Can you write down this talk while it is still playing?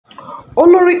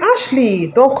Olori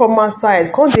Ashley don't come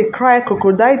outside come dey cry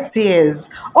crocodile tears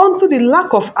unto the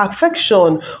lack of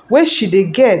affection wey she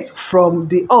dey get from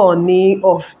the Ooni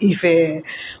of Ife.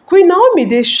 Queen Naomi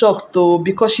dey shocked though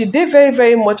because she dey very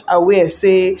very much aware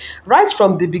say right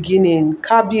from the beginning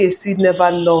Kabiyesi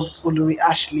never loved Olori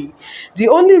Ashley. The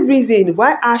only reason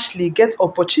why Ashley get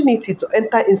opportunity to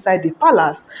enter inside the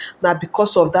palace na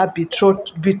because of that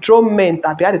betrothment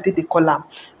abi how dey take dey call am.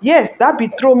 Yes, that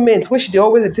betrothment wey she dey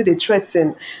always dey take dey threa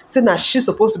ten say na she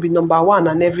suppose to be number one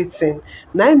and everything.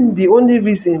 Na im the only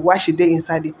reason why she dey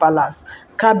inside the palace.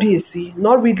 Kabiyesi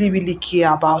no really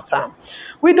care about am.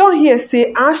 We don hear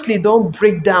say Ashley don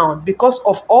break down because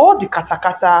of all the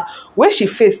katakata wey she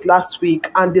face last week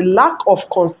and the lack of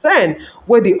concern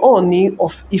wey the Ooni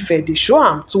of Ife dey show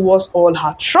am towards all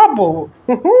her trouble.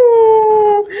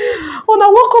 Una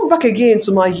welcome back again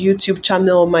to my YouTube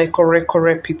channel, my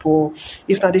correct people.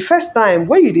 If na the first time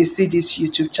wey you dey see this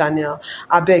YouTube channel,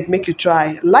 abeg make you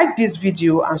try like this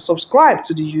video and subscribe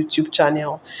to the YouTube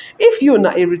channel. If you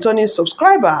na a returning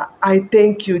subscriber, I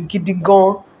thank you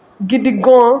gidigan.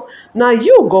 Na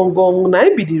you gongon na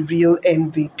im be the real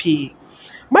MVP.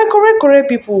 My correct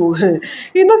people,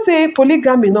 you know say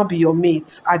polygamy no be your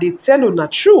mate. I dey tell una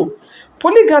true.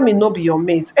 Polygamy no be your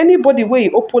mate. Anybody wey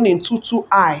open in two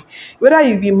eye, whether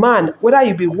you be man, whether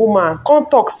you be woman, come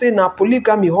talk say na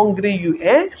polygamy hungry you,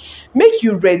 make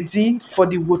you ready for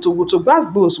the woto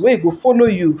gbasgbos wey go follow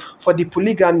you for the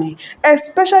polygamy,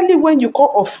 especially when you come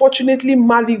unfortunately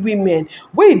marry women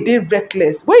wey dey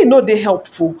reckless, wey no dey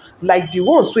helpful like the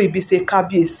ones wey be say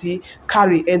Kabiyesi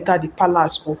carry enter the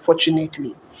palace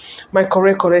unfortunately. My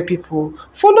correct people,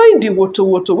 following the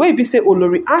woto wey be say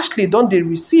Olori Ashley don dey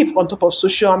receive on top of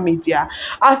social media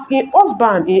as im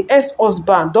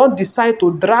ex-husband don decide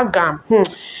to drag am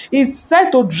he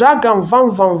decide to drag am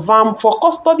vam for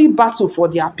custody battle for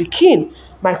their pikin.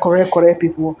 My correct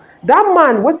people, that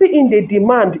man wetin im dey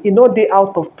demand e no dey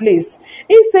out of place.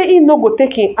 Im say im no go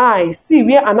take im eye see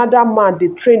where another man dey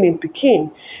train im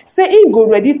pikin, say im go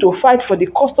ready to fight for the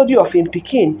custody of im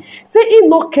pikin, say im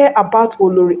no care about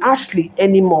Olori Ashley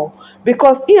anymore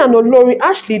because im and Olori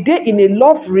Ashley dey in a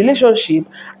love relationship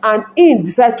and im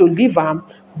decide to leave am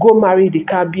go marry the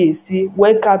Kabiyesi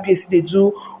when Kabiyesi dey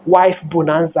do wife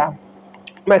bonanza.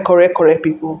 My correct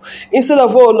people, instead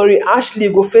of Olori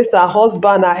Ashley go face her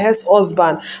husband, her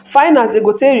ex-husband, find out they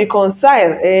go take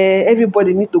reconcile,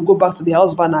 everybody need to go back to their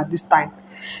husband at this time.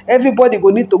 Everybody go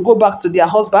need to go back to their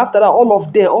husband. After that, all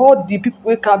of them, all the people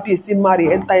wey Kabiyesi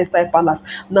marry enter inside palace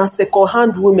na second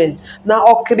hand women, na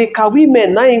okrika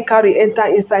women na im carry enter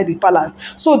inside the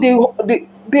palace. So they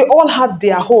all had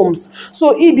their homes.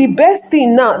 So the best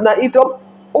thing now na if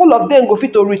all of them go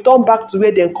fit to return back to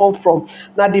where dem come from,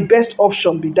 na the best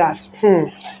option be that.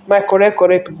 My correct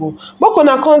people, make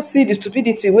una come see the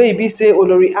stupidity wey e be say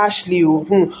Olori Ashley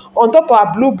on top of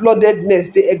her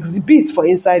blue-bloodedness dey exhibit for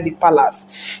inside the palace.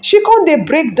 She come dey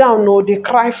break down dey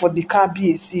cry for the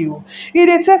Kabiyesi e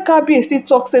dey tell Kabiyesi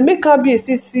talk say make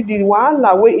Kabiyesi see the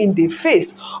wahala wey im dey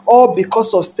face all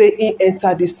because of say im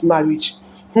enter this marriage.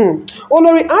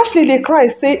 Olori Ashley dey cry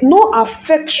say no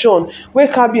affection wey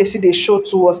Kabiyesi dey show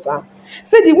towards am.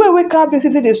 Say the way wey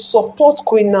Kabiyesi dey support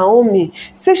Queen Naomi,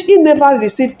 say she never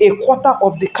receive a quarter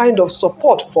of the kind of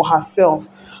support for herself.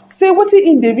 Say wetin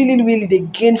im dey really dey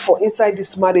gain for inside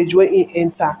this marriage wey im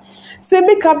enter. Say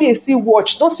make Kabiyesi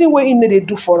watch nothing wey im no dey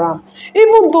do for am.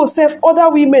 Even though sef other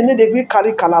women no dey gree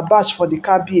carry calabash for the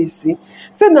Kabiyesi,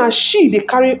 say na she dey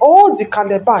carry all the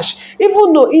calabash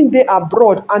even though im dey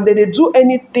abroad and dem dey do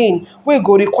anything wey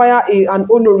go require an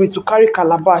Olori to carry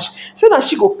calabash. Say na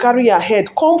she go carry her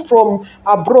head come from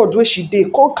abroad wey she dey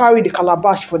come carry the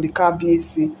calabash for the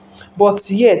Kabiyesi. But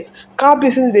yet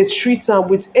Kabiyesi dey treat am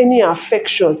with any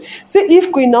affection. Say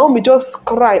if Queen Naomi just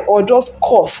cry or just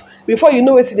cough, before you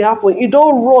know wetin dey happen, e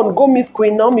don run go meet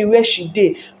Queen Naomi where she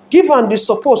dey, give am the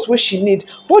support wey she need,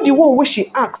 both the one wey she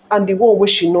ask and the one wey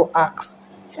she no ask.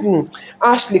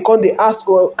 Ashley come dey ask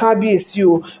Kabiyesi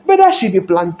whether she be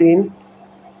plantain.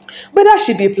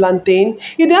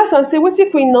 E dey ask am say wetin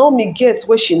Queen Naomi get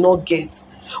wey she no get.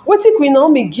 Wetin Queen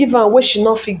Naomi give am wey she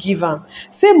no fit give am.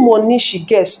 Say money she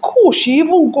get, school she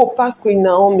even go pass Queen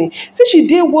Naomi. Say she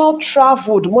dey well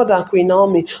traveled more than Queen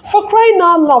Naomi. For crying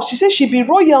out loud, she say she be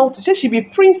royalty, say she be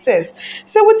princess.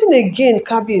 Say wetin again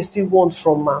Kabiyesi want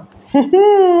from am.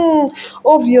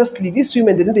 Obviously these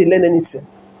women they no dey learn anything.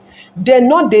 Dem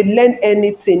no dey learn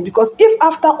anything because if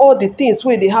after all the things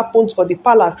wey dey happen for the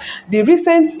palace, the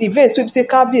recent event wey be say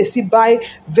Kabiyesi buy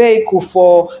vehicle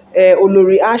for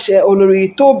Olori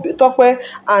Tope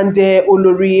and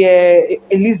Olori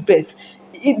Elizabeth,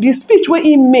 the speech wey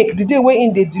he make the day wey he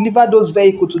dey deliver those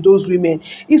vehicle to those women,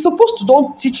 he suppose to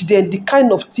don teach them the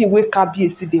kind of thing wey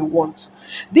Kabiyesi dey want.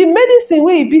 The medicine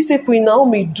wey e be say Queen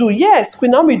Naomi do, yes,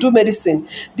 Queen Naomi do medicine.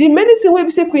 The medicine wey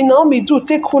be say Queen Naomi do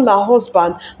take cool her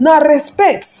husband na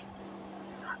respect.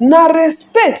 Na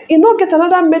respect. E no get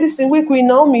another medicine wey Queen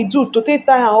Naomi do to take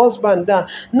tie her husband down.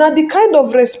 Na the kind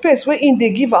of respect wey im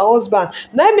dey give her husband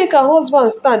na im make her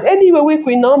husband stand. Anywhere wey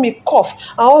Queen Naomi cough,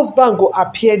 her husband go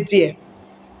appear there.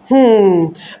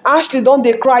 Ashley don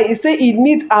dey cry. E say e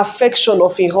need affection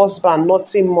of im husband,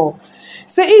 nothing more.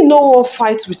 Say he no wan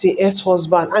fight with im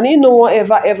ex-husband and he no wan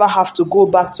ever have to go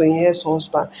back to im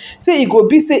ex-husband. Say e go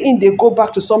be say im dey go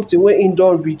back to something wey im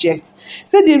don reject.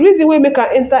 Say the reason wey make am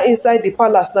enter inside the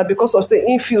palace na because of say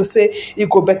im feel say e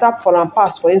go better for am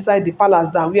pass for inside the palace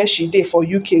than where she dey for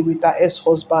UK with her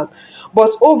ex-husband. But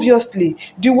obviously,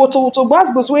 the woto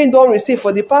gbasgbos wey im don receive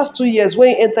for the past 2 years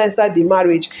wey im enter inside the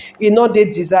marriage, e no dey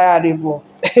desirable.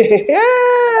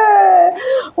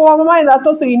 Our mama in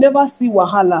that say you never see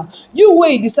wahala. You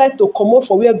wey you decide to comot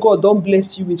for where God don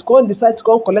bless you with, come decide to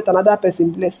come collect another person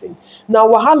blessing. Na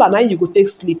wahala na you go take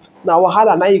sleep. Na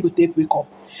wahala na you go take wake up.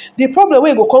 The problem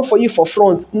wey go come for you for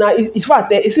front, na in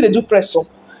fact, e still dey do press up.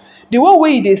 The one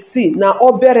wey you dey see na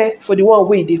obere for the one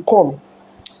wey dey come.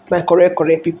 My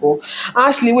correct people.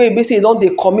 Ashley wey be say e don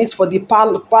dey commit for the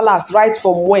palace right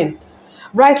from when?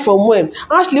 Right from when?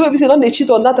 Ashley wey be say don dey cheat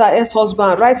on that her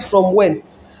ex-husband right from when?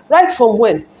 Right from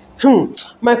when?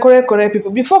 My correct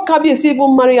people. Before Kabiyesi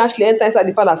even marry Ashley enter inside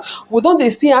the palace, we don dey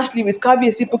see Ashley with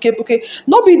Kabiyesi puke.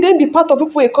 No be dem be part of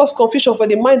people wey cause confusion for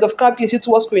the mind of Kabiyesi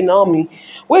towards Queen Naomi.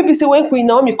 Wey be say when Queen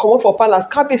Naomi comot for palace,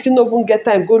 Kabiyesi no even get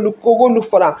time go look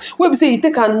for am. Wey be say e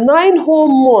take am 9 whole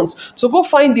months to go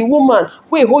find the woman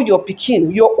wey hold your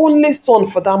pikin, your only son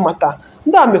for that matter.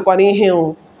 Ndị a mekwara ihe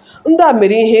o. Ndị a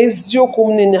mere ihe eziokwu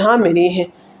m niile ha mere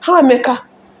ihe. Ha emeka.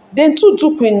 Dem too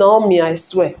do Queen Naomi, I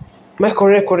swear. My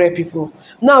correct people.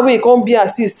 Now wey you come be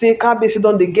as if say Kabiyesi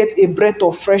don dey get a breath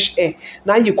of fresh air.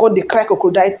 Now you come dey cry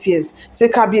crocodile tears. Say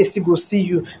Kabiyesi go see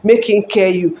you, make him care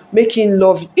you, make him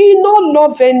love you. He no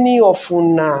love any of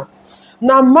una.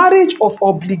 Na marriage of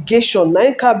obligation. Na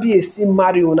Kabiyesi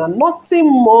marry una. Nothing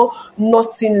more,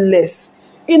 nothing less.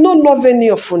 He no love any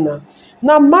of una.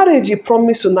 Na marriage he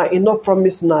promise una, he no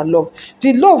promise una love.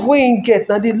 The love wey he get,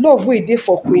 na the love wey dey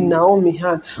for Queen Naomi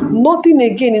hand. Nothing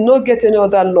again, he no get any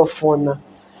other love for una.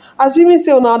 As even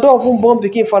say una don even born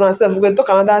pikin for herself, we go talk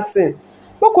another thing.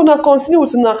 Make una continue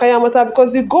with una kaya matter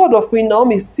because the God of Queen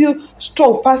Naomi is still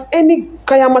strong pass any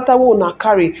kaya matter wey una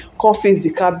carry come face the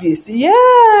Kabiyesi.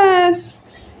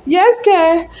 Yes,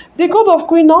 ke. The God of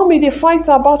Queen Naomi dey fight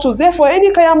her battles. Therefore,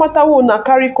 any kaya matter wey una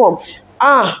carry come,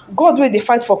 God wey dey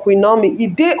fight for Queen Naomi, e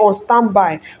dey on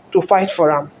standby to fight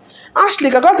for am.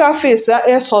 Ashley, gaga face her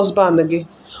ex-husband again.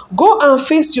 Go and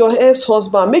face your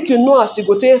ex-husband. Make you know as you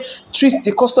go take treat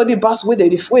the custody battle wey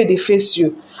dey face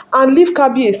you. And leave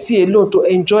Kabiyesi alone to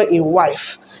enjoy im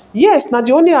wife. Yes, na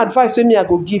the only advice wey me I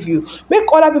go give you. Make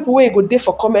other people wey go dey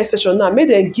for comment section now, make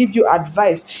dem give you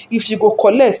advice. If you go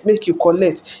collect, make you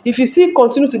collect. If you still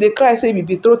continue to dey cry say you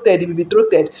be betrothed,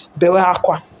 bewe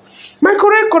akwa. My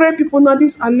correct people, now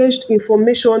this alleged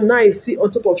information now I see on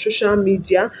top of social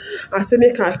media. I say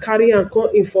make I carry and come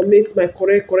informate my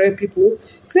correct people.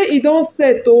 Say e don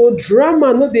set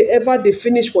drama no dey ever dey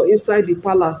finish for inside the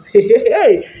palace.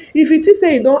 Hey. If it is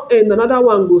say e don end, another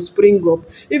one go spring up.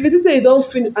 If it is say e don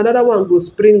finish, another one go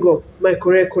spring up. My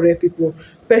correct people.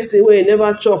 Person wey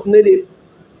never chop, no dey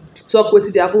talk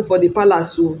wetin dey happen for the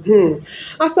palace o.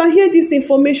 As I hear this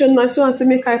information na so I say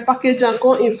make I package and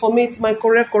come informate my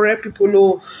correct people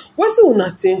o. Wetin una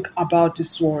think about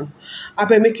this one?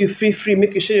 Abeg make you feel free,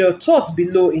 make you share your thoughts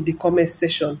below in the comment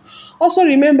section. Also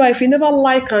remember, if you never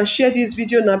like and share this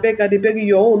video, na beg I dey beg you,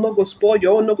 your own no go spoil,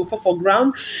 your own no go fall for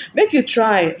ground. Make you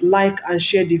try like and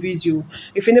share the video.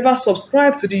 If you never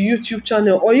subscribe to the YouTube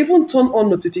channel or even turn on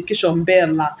notification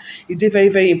bell, e dey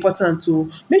very important to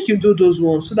make you do those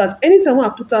ones so that anytime I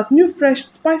put out new fresh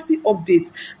spicy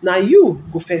update, now you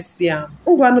go first see am.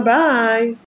 Bye.